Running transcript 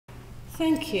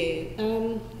Thank you.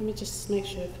 Let me just make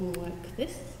sure I can work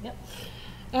this. Yep.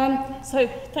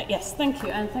 Yes, thank you.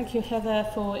 And thank you, Heather,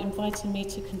 for inviting me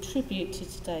to contribute to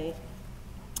today.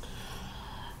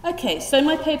 Okay, so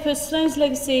my paper is Sloan's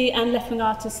Legacy and Left-Wing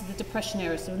Artists of the Depression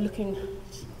Era, so looking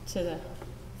to the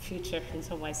future in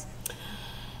some ways.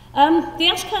 The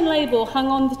Ashcan label hung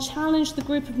on the challenge the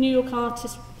group of New York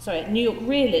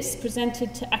realists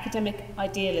presented to academic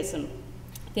idealism,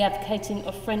 the advocating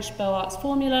of French Beaux Arts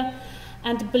formula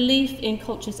and a belief in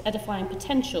culture's edifying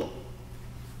potential.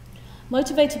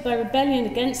 Motivated by rebellion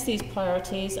against these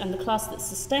priorities and the class that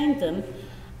sustained them,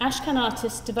 Ashcan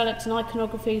artists developed an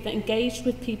iconography that engaged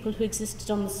with people who existed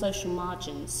on the social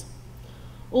margins.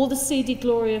 All the seedy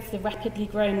glory of the rapidly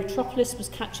growing metropolis was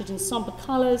captured in sombre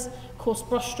colours, coarse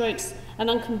brushstrokes, and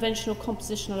unconventional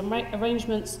compositional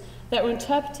arrangements that were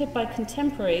interpreted by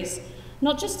contemporaries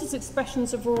not just as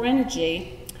expressions of raw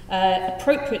energy,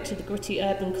 appropriate to the gritty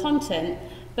urban content,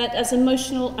 but as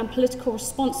emotional and political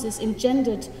responses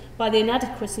engendered by the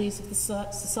inadequacies of the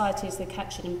societies they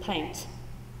captured in paint.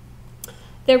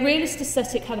 Their realist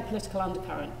aesthetic had a political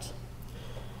undercurrent.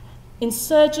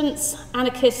 Insurgents,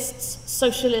 anarchists,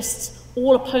 socialists,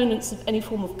 all opponents of any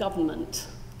form of government.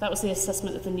 That was the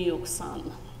assessment of the New York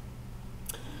Sun.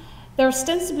 Their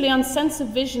ostensibly uncensored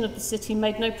vision of the city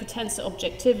made no pretense at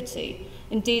objectivity.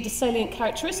 Indeed, a salient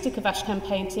characteristic of Ashcan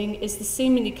painting is the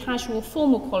seemingly casual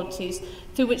formal qualities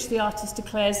through which the artist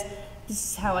declares,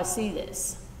 "This is how I see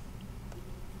this."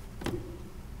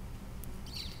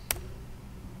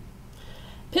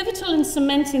 Pivotal in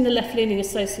cementing the left-leaning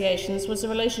associations was a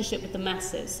relationship with the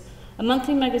Masses, a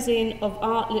monthly magazine of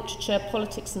art, literature,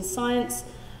 politics and science,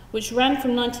 which ran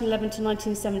from 1911 to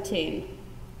 1917.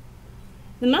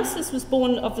 The Masses was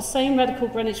born of the same radical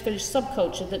Greenwich Village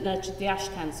subculture that nurtured the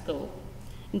Ashcan School.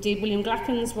 Indeed, William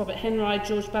Glackens, Robert Henri,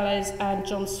 George Bellows and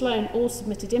John Sloan all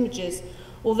submitted images,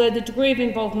 although the degree of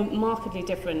involvement markedly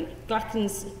different.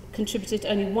 Glackens contributed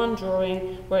only one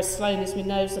drawing, whereas Sloan, as we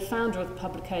know, is the founder of the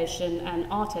publication and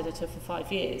art editor for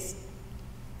 5 years.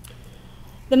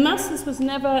 The Masses was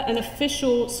never an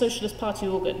official Socialist Party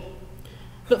organ,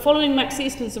 but following Max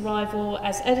Eastman's arrival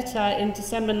as editor in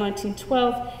December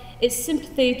 1912, its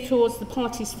sympathy towards the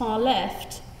party's far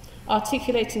left,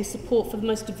 articulating support for the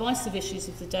most divisive issues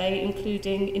of the day,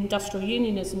 including industrial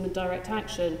unionism and direct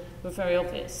action, were very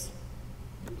obvious.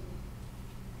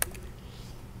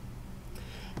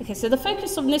 Okay, so the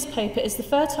focus on this paper is the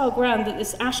fertile ground that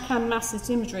this Ashcan Masses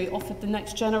imagery offered the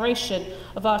next generation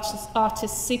of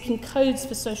artists seeking codes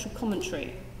for social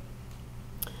commentary.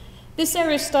 This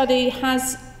area of study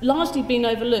has largely been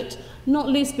overlooked, not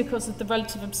least because of the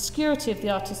relative obscurity of the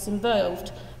artists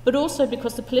involved, but also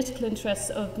because the political interests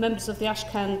of members of the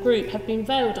Ashcan group have been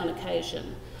veiled on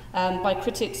occasion by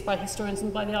critics, by historians,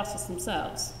 and by the artists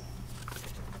themselves.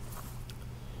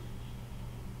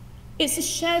 It's a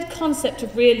shared concept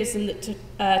of realism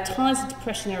that ties the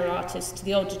Depression-era artists to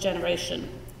the older generation,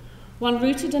 one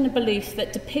rooted in a belief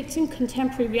that depicting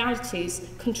contemporary realities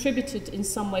contributed in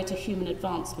some way to human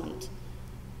advancement.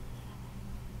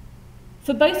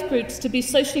 For both groups, to be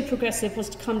socially progressive was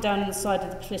to come down on the side of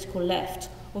the political left,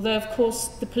 although, of course,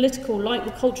 the political, like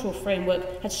the cultural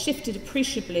framework, had shifted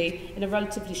appreciably in a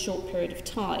relatively short period of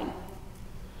time.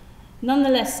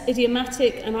 Nonetheless,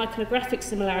 idiomatic and iconographic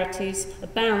similarities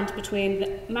abound between the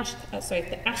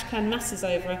Ashcan Masses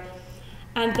oeuvre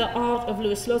and the art of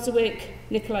Louis Ribak,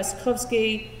 Nicolai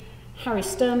Cikovsky, Harry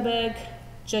Sternberg,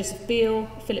 Joseph Biel,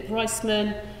 Philip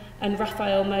Reisman, and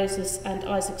Raphael Moses and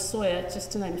Isaac Soyer,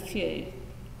 just to name a few.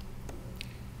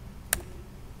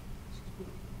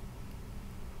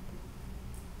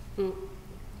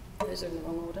 Those are in the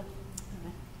wrong order.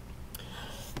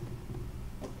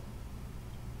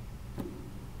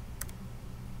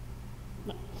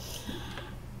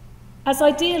 As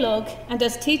ideologue and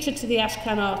as teacher to the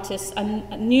Ashcan artists and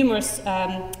numerous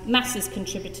Masses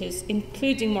contributors,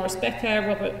 including Maurice Becker,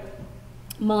 Robert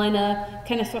Miner,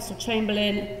 Kenneth Russell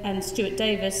Chamberlain and Stuart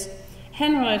Davis,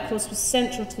 Henri, of course, was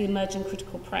central to the emerging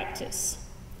critical practice.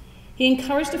 He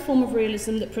encouraged a form of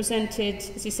realism that presented,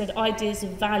 as he said, ideas of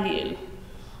value,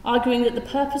 arguing that the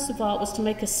purpose of art was to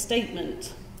make a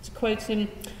statement. To quote him,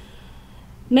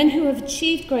 "Men who have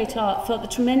achieved great art felt the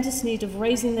tremendous need of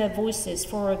raising their voices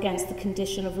for or against the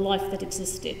condition of life that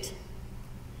existed."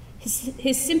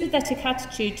 His sympathetic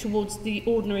attitude towards the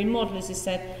ordinary model, as he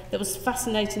said, that was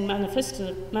fascinating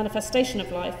manifestation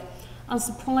of life,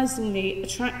 unsurprisingly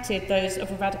attracted those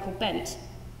of a radical bent.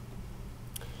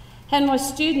 Henri's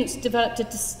students developed a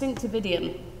distinctive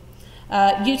idiom,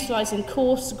 utilising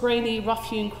coarse, grainy,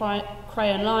 rough-hewn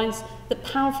crayon lines that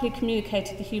powerfully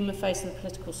communicated the human face of the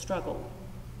political struggle.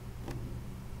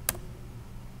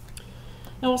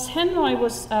 Now, whilst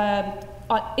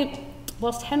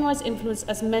Henri's influence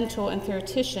as mentor and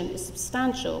theoretician is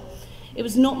substantial, it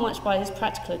was not much by his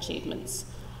practical achievements.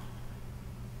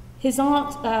 His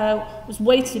art was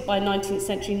weighted by 19th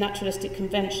century naturalistic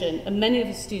convention, and many of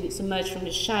his students emerged from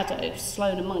his shadow,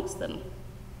 Sloan amongst them.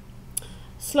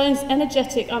 Sloan's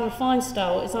energetic, unrefined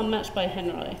style is unmatched by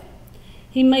Henri.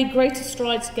 He made greater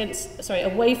strides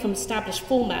away from established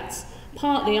formats,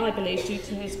 partly, I believe, due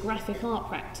to his graphic art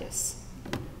practice.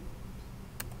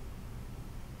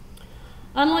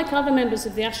 Unlike other members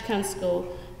of the Ashcan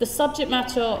School, the subject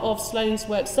matter of Sloan's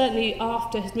work, certainly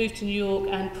after his move to New York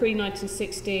and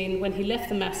pre-1916, when he left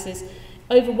the masses,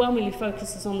 overwhelmingly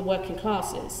focuses on the working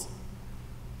classes.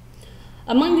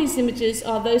 Among these images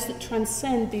are those that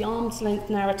transcend the arm's-length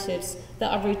narratives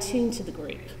that are routine to the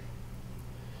group.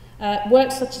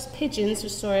 Works such as Pigeons, which we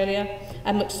saw earlier,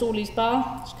 and McSorley's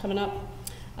Bar, which is coming up,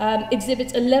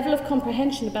 exhibit a level of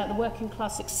comprehension about the working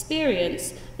class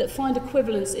experience that find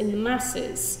equivalence in the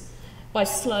masses by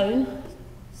Sloan,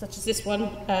 such as this one,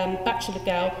 Bachelor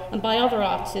Girl, and by other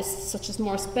artists such as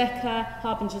Maurice Becker,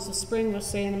 Harbingers of Spring, we'll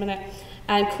see in a minute,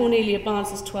 and Cornelia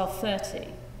Barnes's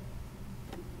 1230.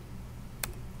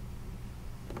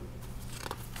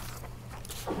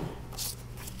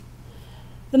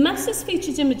 The Masses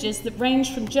featured images that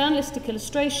range from journalistic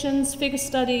illustrations, figure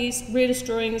studies, realist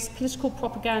drawings, political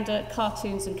propaganda,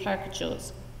 cartoons and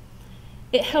caricatures.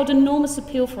 It held enormous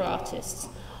appeal for artists,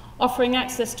 offering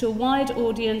access to a wide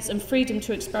audience and freedom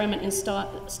to experiment in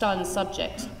style and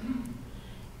subject.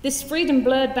 This freedom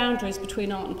blurred boundaries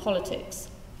between art and politics.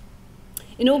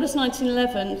 In August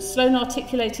 1911, Sloan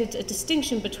articulated a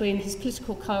distinction between his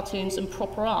political cartoons and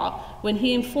proper art when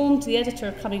he informed the editor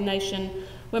of Coming Nation,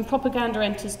 "When propaganda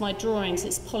enters my drawings,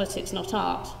 it's politics, not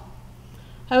art."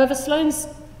 However, Sloan's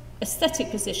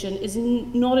aesthetic position is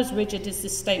not as rigid as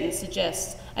this statement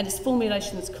suggests, and its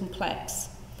formulation is complex,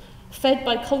 fed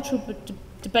by cultural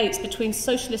debates between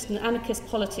socialist and anarchist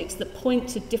politics that point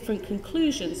to different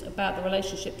conclusions about the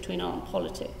relationship between art and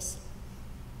politics.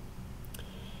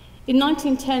 In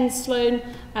 1910, Sloan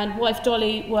and wife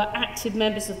Dolly were active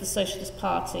members of the Socialist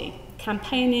Party,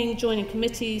 campaigning, joining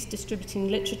committees, distributing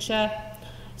literature.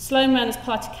 Sloan ran as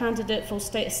party candidate for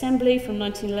State Assembly from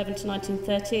 1911 to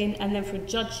 1913, and then for a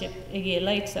judgeship a year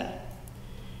later.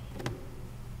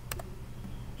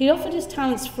 He offered his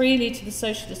talents freely to the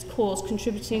socialist cause,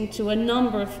 contributing to a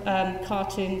number of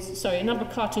cartoons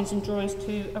and drawings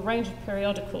to a range of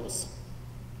periodicals.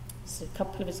 So a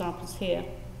couple of examples here.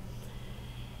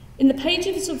 In the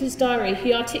pages of his diary,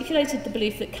 he articulated the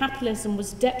belief that capitalism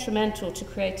was detrimental to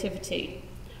creativity,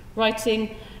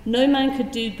 writing, "No man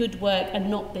could do good work and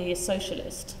not be a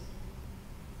socialist."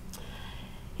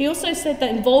 He also said that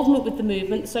involvement with the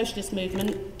movement, the socialist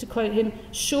movement, to quote him,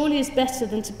 "surely is better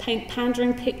than to paint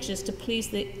pandering pictures to please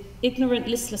the ignorant,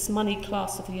 listless money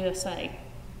class of the USA."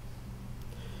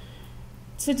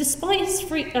 So despite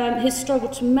his struggle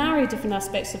to marry different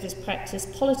aspects of his practice,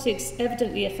 politics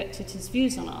evidently affected his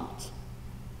views on art.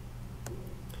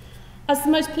 As the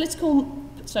most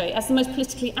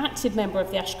politically active member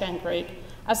of the Ashcan group,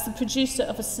 as the producer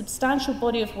of a substantial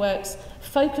body of works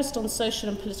focused on social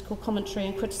and political commentary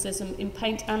and criticism in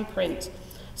paint and print,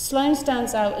 Sloan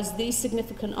stands out as the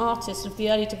significant artist of the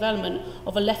early development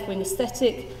of a left-wing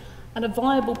aesthetic and a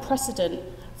viable precedent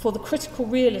for the critical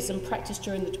realism practiced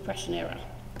during the Depression era.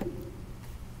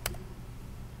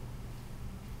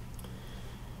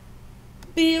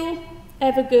 Biel,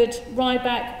 Evergood,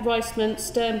 Ribak, Reisman,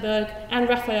 Sternberg and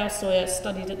Raphael Soyer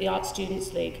studied at the Art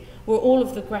Students League, where all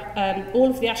of the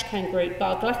Ashcan group,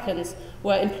 bar Glackens,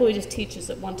 were employed as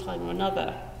teachers at one time or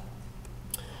another,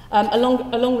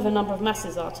 along with a number of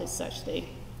Masses artists, actually.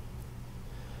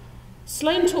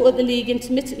 Sloan taught at the League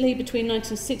intermittently between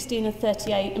 1916 and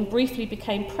 38 and briefly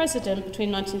became president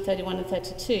between 1931 and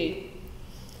 32.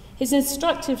 His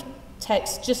instructive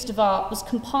text, Gist of Art, was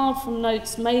compiled from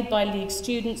notes made by League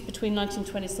students between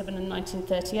 1927 and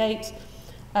 1938,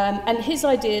 and his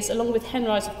ideas, along with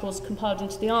Henri's, of course, compiled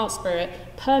into the art spirit,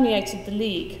 permeated the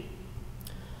League.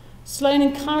 Sloan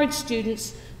encouraged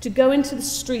students to go into the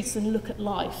streets and look at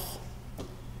life.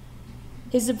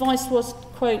 His advice was,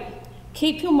 quote,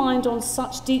 "Keep your mind on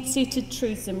such deep-seated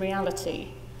truths in reality,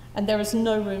 and there is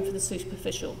no room for the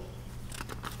superficial."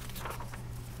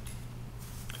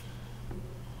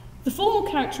 The formal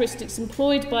characteristics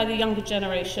employed by the younger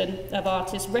generation of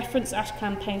artists reference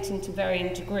Ashcan painting to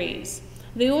varying degrees.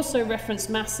 They also reference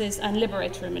Masses and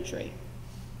Liberator imagery.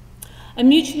 A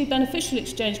mutually beneficial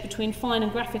exchange between fine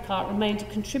and graphic art remained a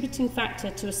contributing factor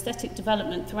to aesthetic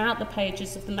development throughout the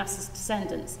pages of the Masses'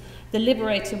 descendants, the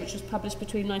Liberator, which was published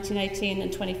between 1918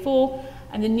 and 24,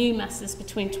 and the new Masses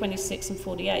between 26 and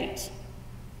 48.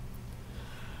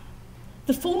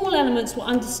 The formal elements were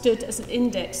understood as an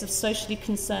index of socially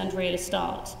concerned realist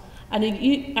art, and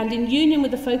in union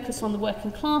with the focus on the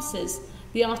working classes,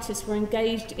 the artists were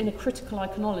engaged in a critical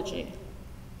iconology.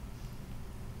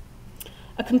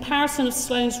 A comparison of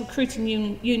Sloane's recruiting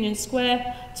Union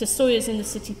Square to Soyer's in the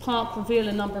City Park reveal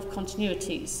a number of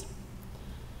continuities.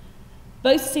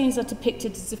 Both scenes are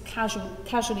depicted as if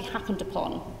casually happened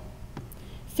upon.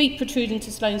 Feet protruding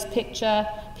to Sloane's picture,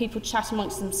 people chat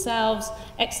amongst themselves,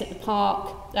 exit the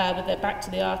park with their back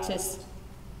to the artist.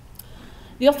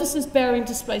 The officer's bearing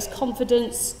displays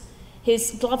confidence,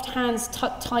 his gloved hands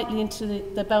tucked tightly into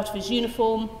the belt of his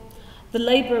uniform. The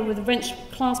labourer with a wrench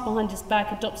clasped behind his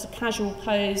back adopts a casual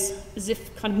pose, as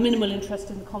if kind of minimal interest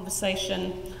in the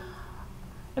conversation.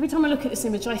 Every time I look at this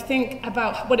image, I think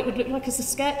about what it would look like as a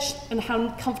sketch and how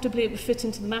comfortably it would fit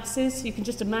into the masses. You can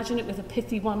just imagine it with a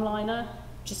pithy one-liner,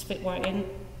 just fit right in.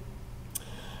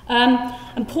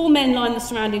 And poor men line the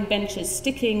surrounding benches,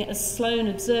 sticking, as Sloan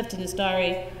observed in his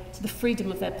diary, to the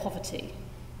freedom of their poverty.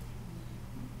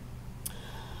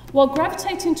 While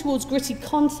gravitating towards gritty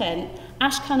content,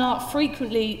 Ashcan art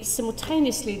frequently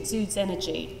simultaneously exudes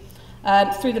energy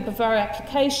through the Bavaria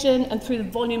application and through the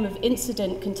volume of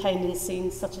incident contained in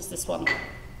scenes such as this one.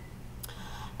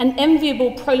 An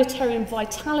enviable proletarian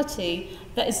vitality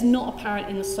that is not apparent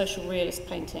in the social realist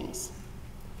paintings.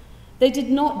 They did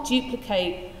not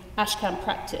duplicate Ashcan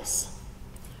practice.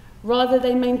 Rather,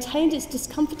 they maintained its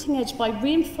discomforting edge by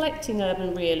re-inflecting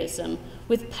urban realism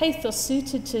with pathos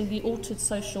suited to the altered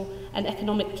social and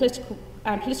economic political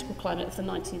climate of the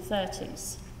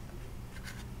 1930s.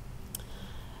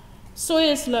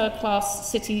 Soyer's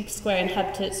lower-class city square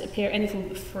inhabitants appear anything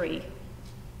but free.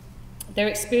 Their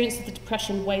experience of the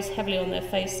Depression weighs heavily on their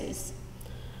faces.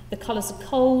 The colours are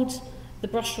cold, the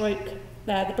brushstroke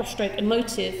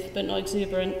emotive but not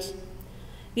exuberant.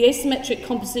 The asymmetric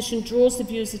composition draws the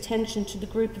viewer's attention to the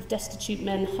group of destitute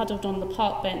men huddled on the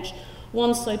park bench,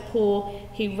 one so poor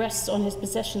he rests on his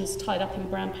possessions tied up in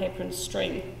brown paper and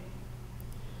string.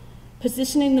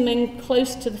 Positioning the men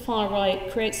close to the far right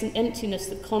creates an emptiness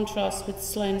that contrasts with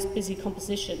Sloane's busy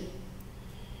composition.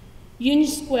 Union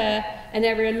Square, an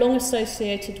area long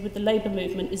associated with the labour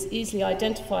movement, is easily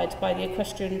identified by the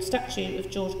equestrian statue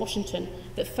of George Washington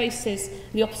that faces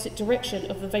the opposite direction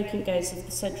of the vacant gaze of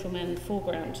the central men in the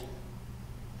foreground.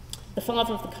 The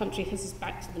father of the country has his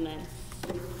back to the men.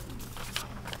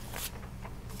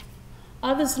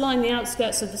 Others line the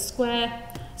outskirts of the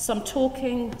square, some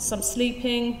talking, some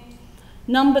sleeping.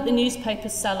 None but the newspaper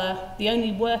seller, the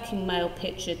only working male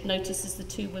pictured, notices the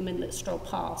two women that stroll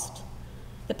past.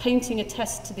 The painting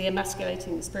attests to the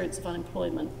emasculating experience of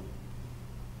unemployment.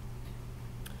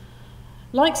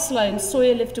 Like Sloane,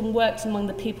 Soyer lived and worked among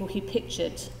the people he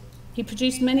pictured. He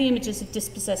produced many images of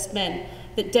dispossessed men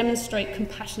that demonstrate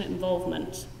compassionate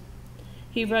involvement.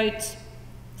 He wrote,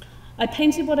 "I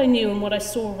painted what I knew and what I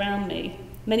saw around me,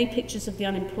 many pictures of the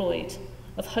unemployed,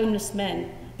 of homeless men,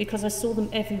 because I saw them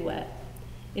everywhere,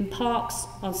 in parks,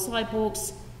 on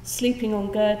sidewalks, sleeping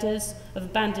on girders of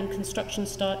abandoned construction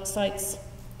sites.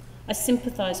 I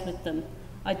sympathised with them,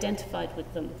 identified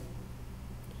with them."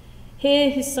 Here,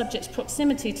 his subject's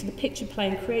proximity to the picture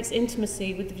plane creates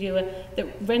intimacy with the viewer that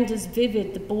renders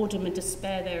vivid the boredom and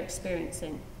despair they're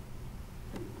experiencing.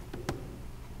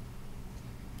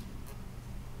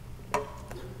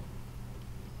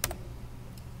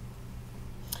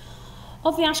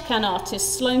 Of the Ashcan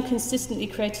artists, Sloane consistently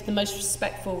created the most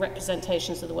respectful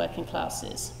representations of the working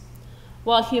classes.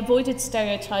 While he avoided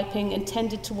stereotyping and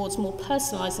tended towards more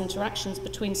personalised interactions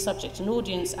between subject and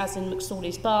audience, as in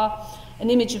McSorley's Bar,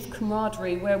 an image of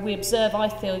camaraderie where we observe, I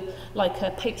feel, like a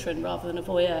patron rather than a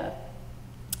voyeur.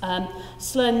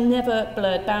 Sloane never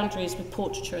blurred boundaries with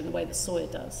portraiture in the way that Soyer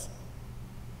does.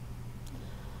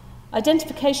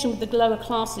 Identification with the lower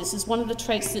classes is one of the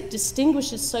traits that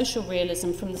distinguishes social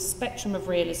realism from the spectrum of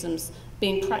realisms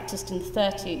being practiced in the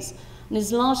 30s, and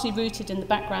is largely rooted in the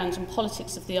background and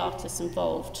politics of the artists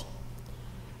involved.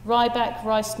 Ribak,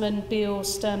 Reisman, Biel,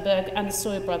 Sternberg, and the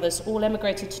Soyer brothers all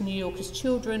emigrated to New York as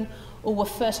children, or were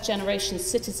first-generation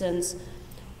citizens,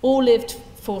 all lived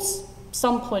for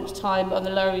some point of time on the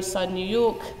Lower East Side of New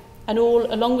York, and all,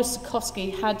 along with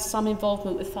Cikovsky, had some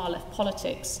involvement with far-left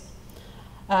politics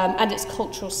and its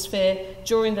cultural sphere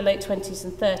during the late 20s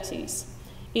and 30s,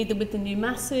 either with the new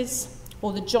Masses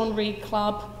or the John Reed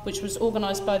Club, which was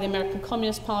organised by the American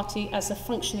Communist Party as a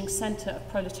functioning centre of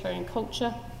proletarian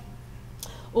culture,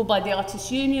 or by the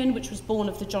Artists' Union, which was born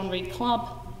of the John Reed Club.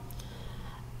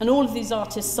 And all of these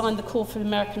artists signed the call for the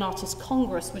American Artists'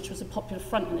 Congress, which was a Popular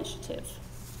Front initiative.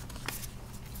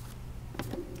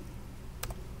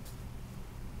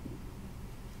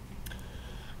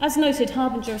 As noted,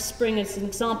 Harbinger of Spring is an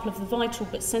example of the vital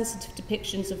but sensitive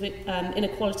depictions of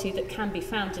inequality that can be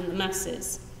found in the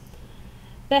masses.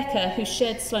 Becker, who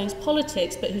shared Sloane's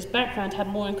politics but whose background had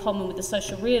more in common with the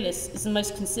social realists, is the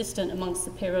most consistent amongst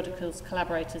the periodicals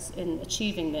collaborators in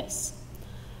achieving this.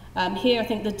 Here, I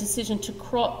think the decision to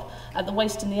crop at the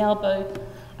waist and the elbow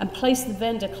and place the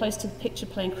vendor close to the picture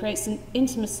plane creates an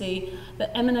intimacy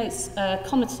that emanates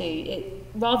comity,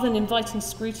 rather than inviting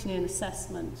scrutiny and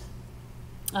assessment.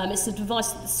 It's a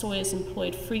device that the Sawyers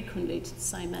employed frequently to the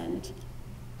same end.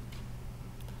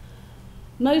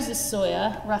 Moses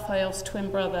Soyer, Raphael's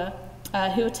twin brother,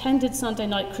 who attended Sunday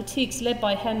night critiques led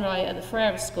by Henri at the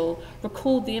Ferreira School,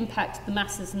 recalled the impact the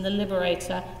Masses and the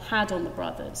Liberator had on the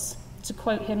brothers. To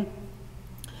quote him,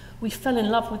 "We fell in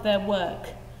love with their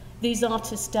work. These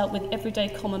artists dealt with everyday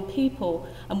common people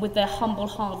and with their humble,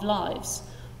 hard lives.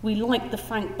 We liked the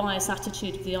frank bias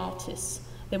attitude of the artists.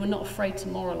 They were not afraid to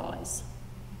moralise."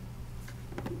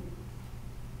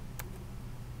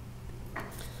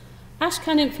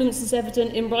 Ashcan influence is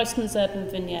evident in Reisman's urban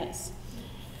vignettes.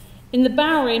 In the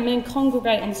Bowery, men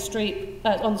congregate on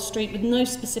the street with no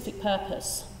specific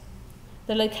purpose.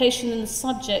 The location and the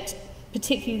subject,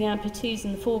 particularly the amputees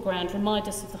in the foreground, remind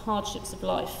us of the hardships of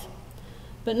life.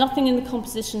 But nothing in the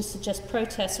composition suggests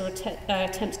protests or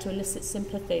attempts to elicit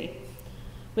sympathy.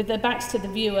 With their backs to the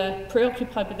viewer,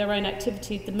 preoccupied with their own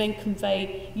activity, the men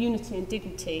convey unity and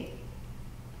dignity.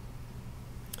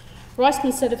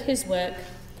 Reisman said of his work,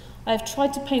 "I have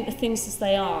tried to paint the things as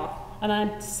they are, and I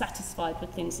am dissatisfied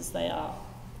with things as they are.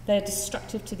 They are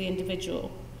destructive to the individual,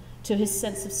 to his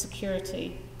sense of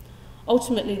security.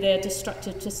 Ultimately, they are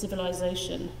destructive to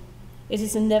civilization. It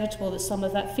is inevitable that some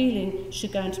of that feeling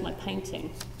should go into my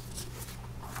painting."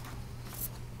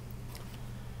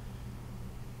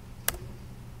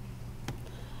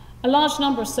 A large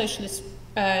number of social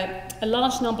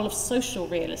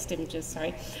realist images,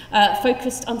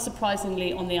 focused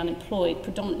unsurprisingly on the unemployed,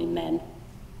 predominantly men.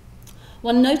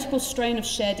 One notable strain of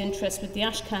shared interest with the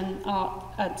Ashcan art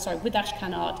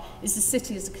is the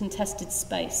city as a contested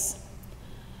space.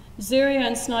 Zuria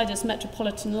and Snyder's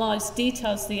Metropolitan Lives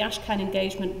details the Ashcan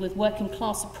engagement with working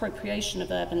class appropriation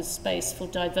of urban space for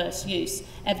diverse use,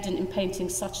 evident in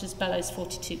paintings such as Bellow's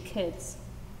 42 Kids.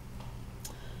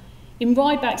 In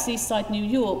Ribak's East Side, New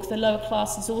York, the lower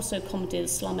classes also commandeer the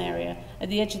slum area at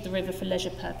the edge of the river for leisure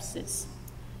purposes.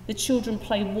 The children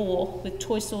play war with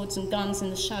toy swords and guns in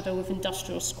the shadow of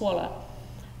industrial squalor.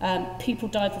 People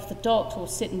dive off the dock or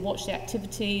sit and watch the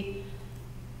activity.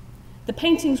 The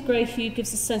painting's grey hue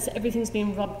gives a sense that everything's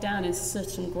being rubbed down in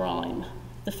soot and grime.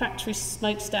 The factory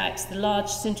smokestacks, the large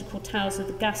cylindrical towers of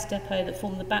the gas depot that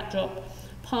form the backdrop,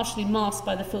 partially masked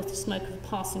by the filthy smoke of a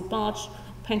passing barge,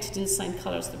 painted in the same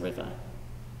colour as the river.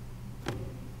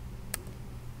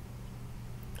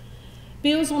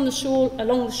 Biel's on the shore,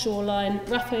 along the shoreline,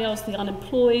 Raphael's the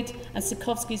unemployed, and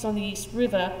Cikovsky's on the East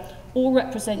River all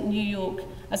represent New York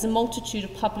as a multitude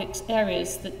of public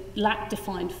areas that lack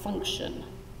defined function.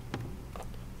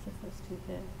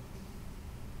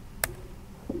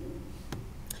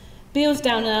 Biel's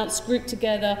down and outs grouped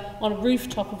together on a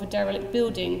rooftop of a derelict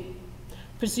building,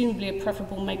 presumably a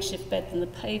preferable makeshift bed than the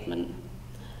pavement.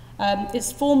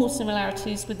 Its formal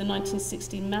similarities with the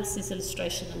 1960 Masses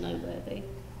illustration are noteworthy.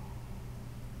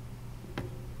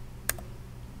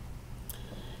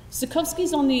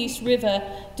 Cikovsky's On the East River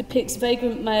depicts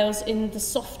vagrant males in the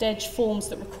soft-edge forms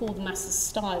that recall the Masses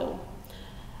style.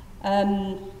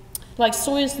 Like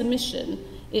Sawyer's The Mission,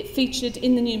 it featured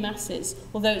in the new Masses,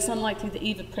 although it's unlikely that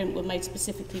either print were made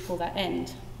specifically for that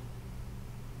end.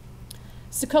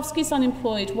 Cikovsky's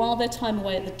unemployed while their time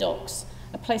away at the docks,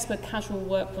 a place where casual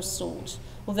work was sought,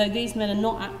 although these men are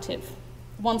not active.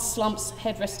 One slumps,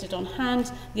 head rested on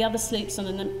hand, the other sleeps on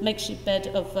a makeshift bed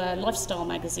of lifestyle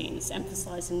magazines,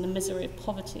 emphasising the misery of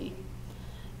poverty.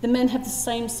 The men have the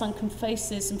same sunken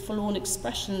faces and forlorn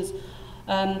expressions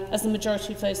as the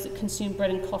majority of those that consume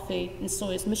bread and coffee in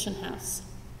Sawyer's Mission House.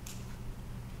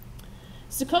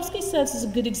 Cikovsky serves as a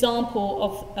good example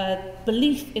of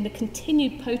belief in the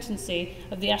continued potency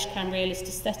of the Ashcan realist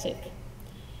aesthetic.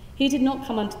 He did not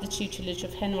come under the tutelage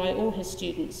of Henri or his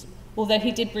students, although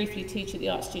he did briefly teach at the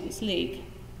Art Students League.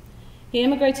 He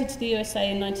emigrated to the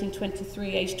USA in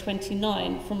 1923, aged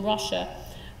 29, from Russia,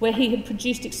 where he had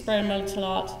produced experimental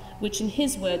art which, in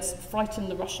his words, frightened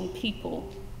the Russian people.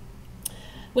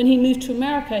 When he moved to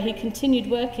America, he continued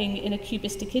working in a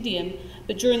cubistic idiom,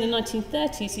 but during the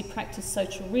 1930s he practiced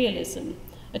social realism,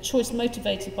 a choice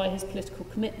motivated by his political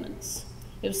commitments.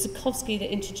 It was Cikovsky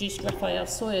that introduced Raphael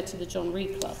Soyer to the John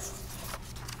Reed Club.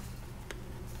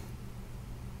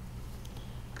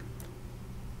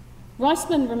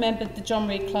 Reisman remembered the John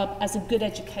Reed Club as a good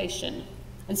education,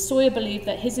 and Soyer believed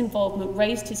that his involvement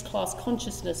raised his class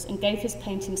consciousness and gave his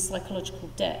paintings psychological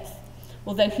depth,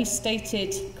 although he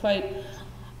stated, quote,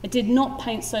 "I did not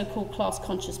paint so-called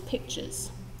class-conscious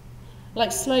pictures."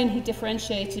 Like Sloan, he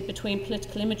differentiated between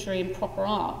political imagery and proper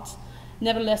art.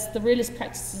 Nevertheless, the realist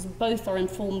practices of both are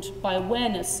informed by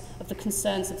awareness of the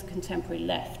concerns of the contemporary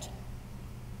left.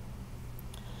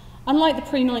 Unlike the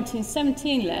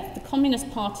pre-1917 left, the Communist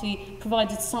Party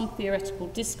provided some theoretical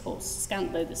discourse,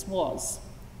 scant though this was.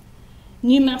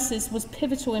 New Masses was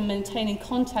pivotal in maintaining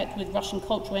contact with Russian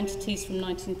cultural entities from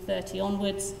 1930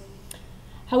 onwards.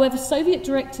 However, Soviet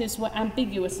directives were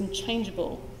ambiguous and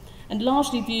changeable, and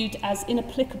largely viewed as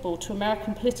inapplicable to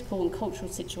American political and cultural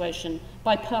situation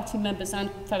by party members and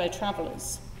fellow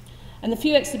travellers. And the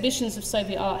few exhibitions of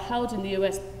Soviet art held in the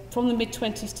US from the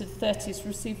mid-20s to the 30s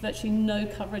received virtually no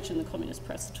coverage in the communist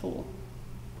press at all.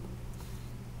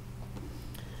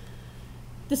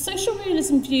 The social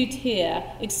realism viewed here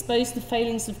exposed the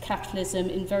failings of capitalism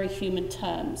in very human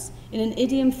terms, in an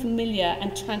idiom familiar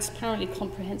and transparently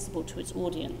comprehensible to its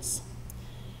audience.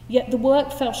 Yet the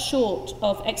work fell short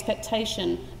of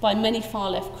expectation by many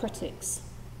far-left critics.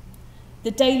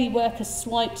 The Daily Worker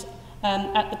swiped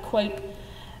at the, quote,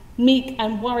 meek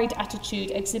and worried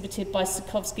attitude exhibited by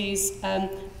Cikovsky's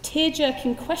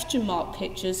tear-jerking question mark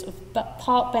pictures of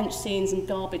park bench scenes and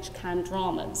garbage can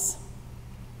dramas.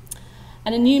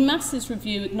 And a New Masses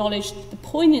review acknowledged the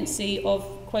poignancy of,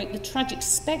 quote, the tragic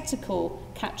spectacle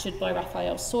captured by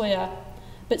Raphael Soyer,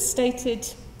 but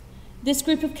stated, "This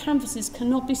group of canvases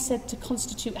cannot be said to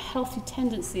constitute a healthy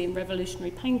tendency in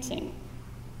revolutionary painting."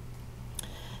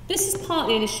 This is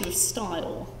partly an issue of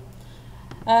style.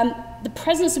 The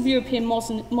presence of European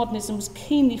modernism was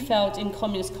keenly felt in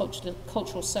communist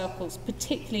cultural circles,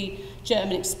 particularly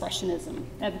German expressionism,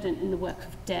 evident in the work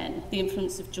of Den, the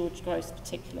influence of George Grosz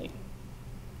particularly.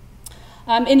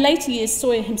 In later years,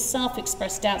 Soyer himself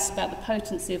expressed doubts about the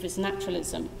potency of his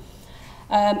naturalism,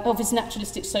 of his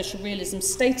naturalistic social realism,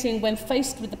 stating, when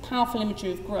faced with the powerful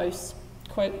imagery of Grosz,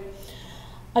 quote,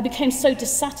 "I became so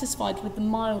dissatisfied with the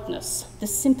mildness, the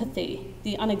sympathy,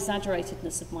 the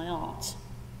unexaggeratedness of my art."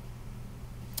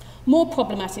 More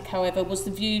problematic, however, was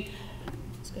the view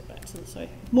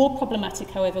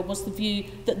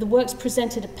that the works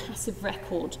presented a passive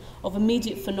record of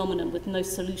immediate phenomenon with no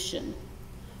solution.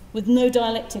 With no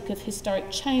dialectic of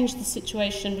historic change, the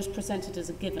situation was presented as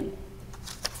a given.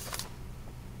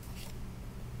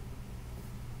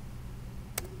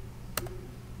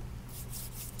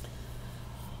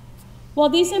 While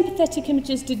these empathetic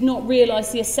images did not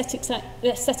realise the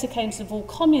aesthetic aims of all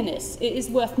communists, it is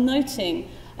worth noting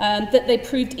that they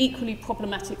proved equally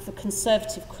problematic for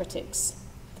conservative critics.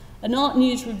 An Art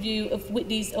News review of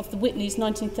the Whitney's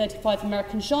 1935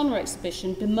 American genre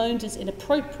exhibition bemoaned as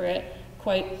inappropriate,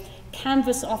 quote,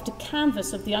 "canvas after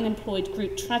canvas of the unemployed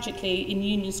group tragically in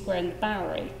Union Square and the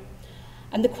Bowery."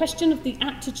 And the question of the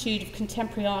aptitude of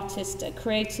contemporary artists at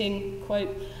creating,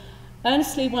 quote,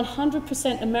 "earnestly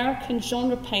 100% American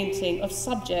genre painting of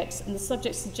subjects," and the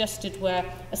subjects suggested were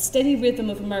a steady rhythm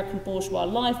of American bourgeois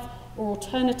life, or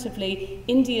alternatively,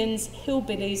 Indians,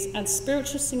 hillbillies, and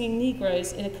spiritual singing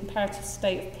Negroes in a comparative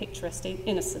state of picturesque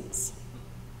innocence.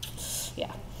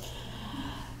 Yeah.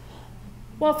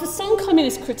 While for some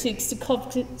communist critics,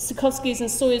 Cikovsky's and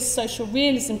Soyer's social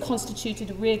realism constituted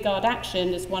a rearguard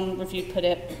action, as one review put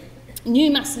it,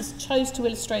 New Masses chose to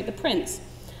illustrate the prints,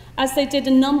 as they did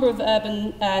a number of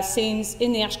urban scenes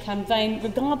in the Ashcan vein,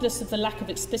 regardless of the lack of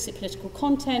explicit political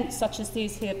content, such as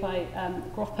these here by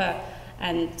Gropper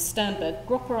and Sternberg.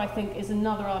 Gropper, I think, is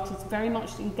another artist very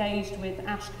much engaged with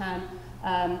Ashcan,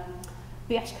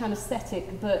 the Ashcan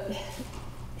aesthetic, but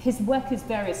his work is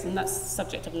various, and that's the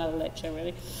subject of another lecture,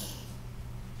 really.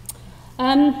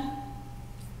 As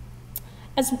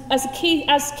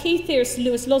key theorist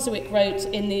Louis Ribak wrote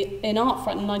in Art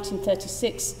Front in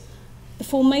 1936, the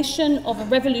formation of a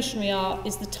revolutionary art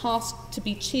is the task to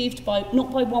be achieved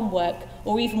not by one work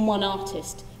or even one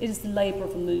artist. It is the labour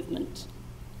of a movement.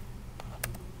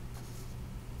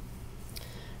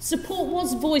 Support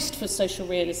was voiced for social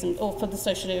realism, or for the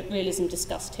social realism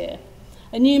discussed here.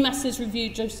 A New Masses review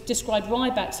described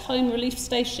Ribak's Home Relief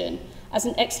Station as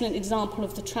an excellent example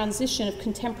of the transition of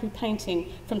contemporary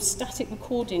painting from static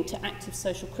recording to active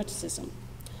social criticism.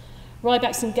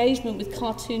 Ribak's engagement with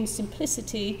cartoon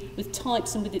simplicity, with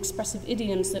types and with expressive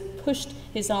idioms that pushed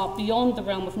his art beyond the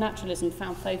realm of naturalism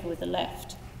found favour with the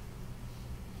left.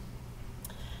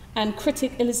 And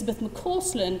critic Elizabeth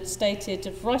McCausland stated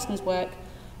of Reisman's work,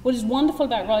 what is wonderful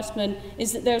about Reisman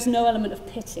is that there is no element of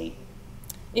pity.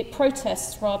 It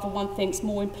protests, rather, one thinks,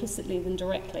 more implicitly than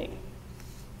directly.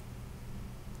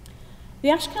 The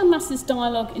Ashcan Masses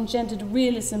dialogue engendered a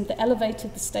realism that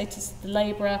elevated the status of the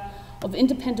labourer, of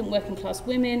independent working class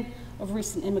women, of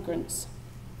recent immigrants.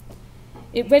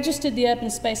 It registered the urban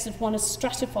space of one as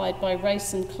stratified by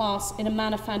race and class in a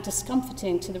manner found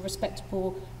discomforting to the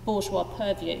respectable bourgeois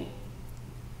purview.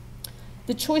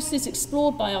 The choices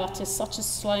explored by artists such as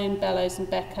Sloan, Bellows and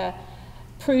Becker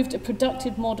proved a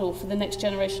productive model for the next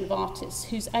generation of artists,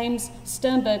 whose aims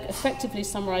Sternberg effectively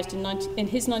summarised in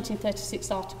his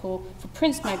 1936 article for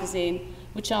Prince magazine,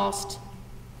 which asked,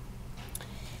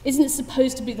 "Isn't it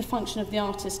supposed to be the function of the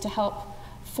artist to help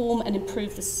form and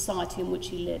improve the society in which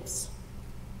he lives?"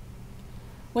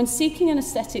 When seeking an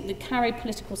aesthetic that carried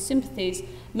political sympathies,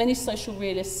 many social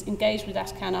realists engaged with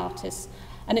Ashcan artists,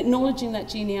 and acknowledging that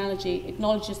genealogy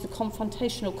acknowledges the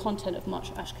confrontational content of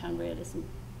much Ashcan realism.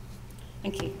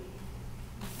 Thank you.